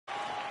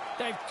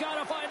They've got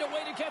to find a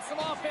way to get some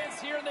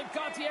offense here, and they've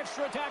got the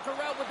extra attacker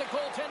route with the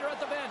goaltender at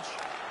the bench.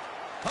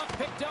 Puck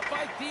picked up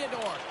by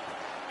Theodore.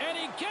 And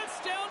he gets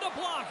down to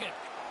block it.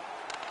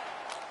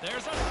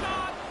 There's a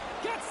shot.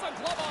 Gets the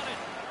glove on it.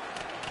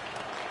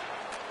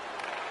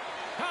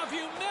 Have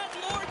you met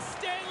Lord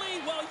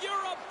Stanley? Well,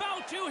 you're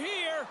about to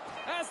hear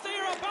as they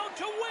are about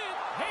to win.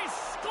 He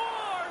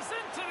scores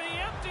into the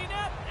empty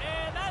net,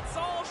 and that's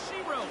all she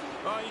wrote.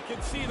 You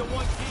can see the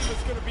one team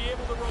is going to be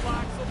able to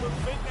relax a little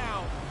bit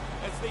now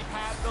as they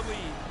pad the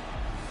lead.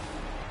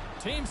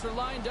 Teams are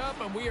lined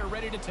up, and we are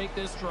ready to take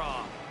this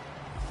draw.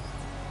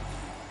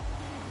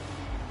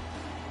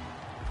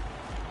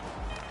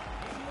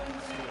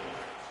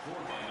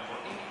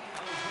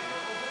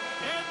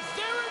 And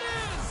there it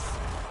is!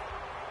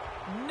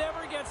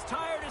 Never gets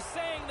tired of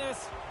saying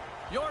this.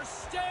 Your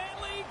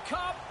Stanley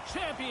Cup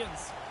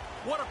champions.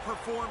 What a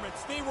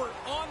performance. They were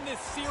on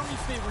this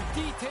series. They were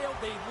detailed.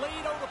 They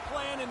laid out a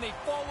plan, and they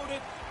followed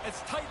it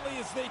as tightly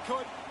as they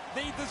could.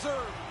 They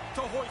deserve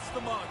to hoist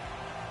the mug.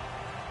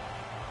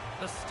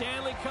 The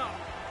Stanley Cup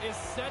is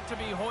set to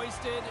be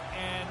hoisted,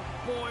 and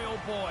boy, oh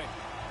boy,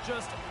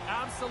 just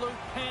absolute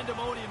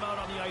pandemonium out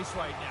on the ice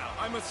right now.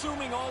 I'm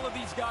assuming all of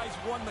these guys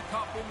won the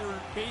cup in their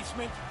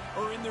basement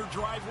or in their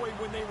driveway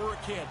when they were a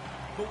kid.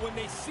 But when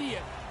they see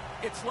it,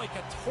 it's like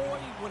a toy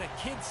when a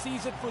kid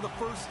sees it for the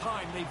first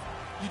time.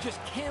 You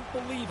just can't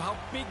believe how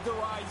big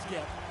their eyes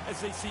get as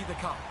they see the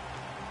cup.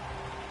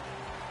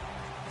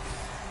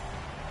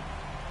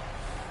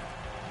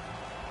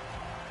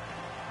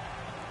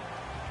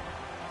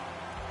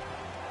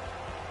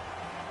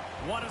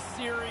 What a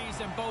series,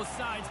 and both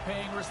sides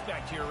paying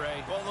respect here,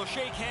 Ray. Well, they'll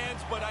shake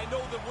hands, but I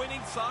know the winning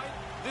side,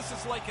 this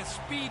is like a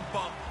speed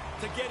bump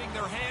to getting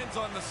their hands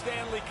on the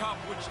Stanley Cup,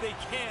 which they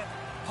can't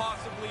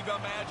possibly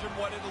imagine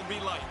what it'll be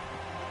like.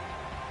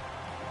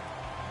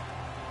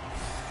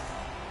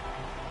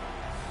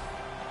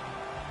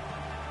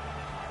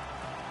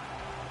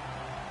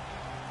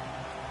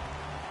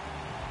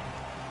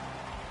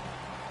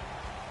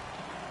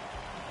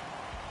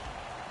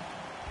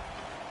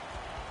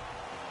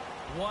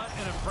 What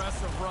an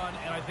impressive run,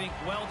 and I think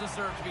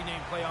well-deserved to be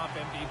named playoff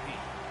MVP.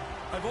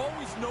 I've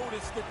always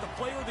noticed that the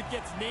player that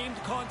gets named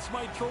Conn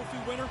Smythe Trophy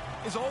winner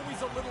is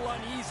always a little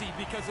uneasy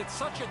because it's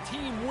such a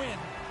team win,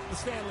 the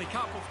Stanley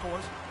Cup, of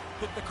course,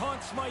 that the Conn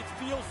Smythe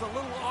feels a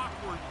little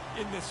awkward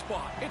in this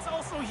spot. It's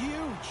also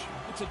huge.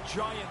 It's a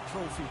giant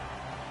trophy.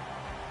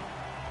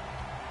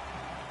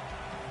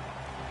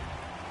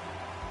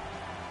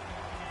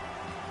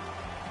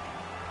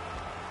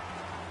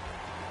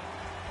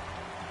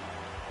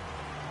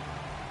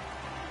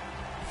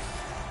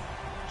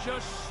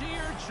 Just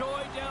sheer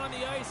joy down on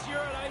the ice.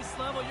 You're at ice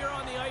level. You're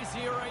on the ice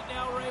here right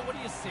now, Ray. What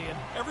are you seeing?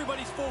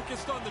 Everybody's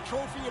focused on the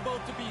trophy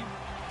about to be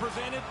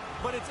presented,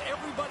 but it's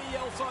everybody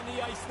else on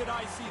the ice that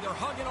I see. They're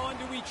hugging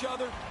onto each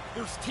other.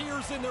 There's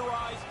tears in their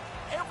eyes.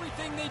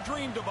 Everything they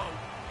dreamed about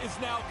is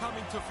now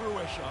coming to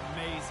fruition.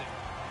 Amazing.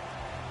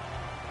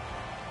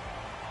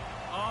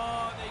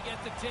 Oh, they get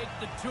to take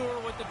the tour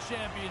with the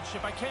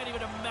championship. I can't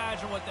even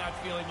imagine what that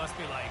feeling must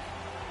be like.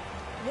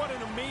 What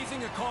an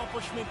amazing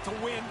accomplishment to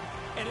win.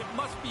 And it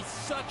must be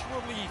such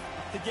relief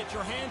to get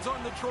your hands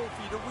on the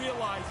trophy, to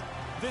realize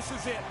this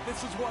is it.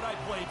 This is what I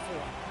played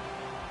for.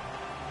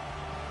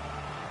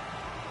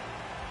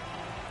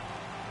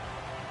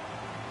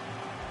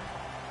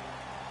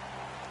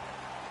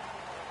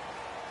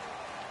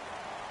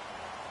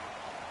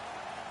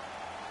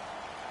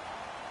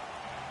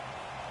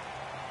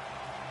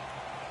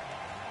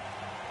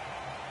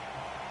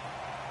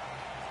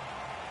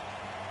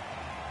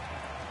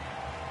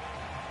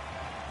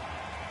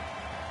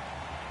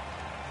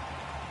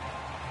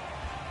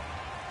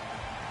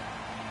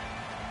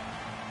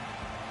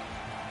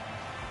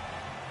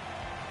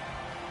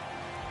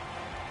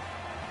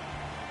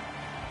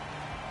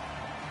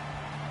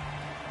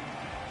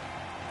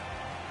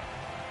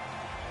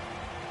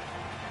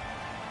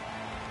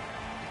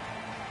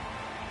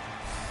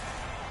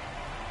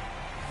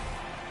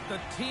 The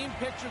team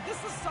picture,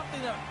 this is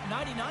something that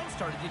 99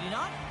 started, did he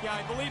not? Yeah,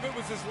 I believe it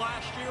was his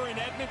last year in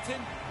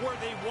Edmonton where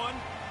they won,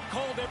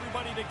 called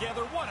everybody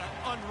together. What an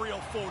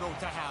unreal photo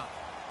to have.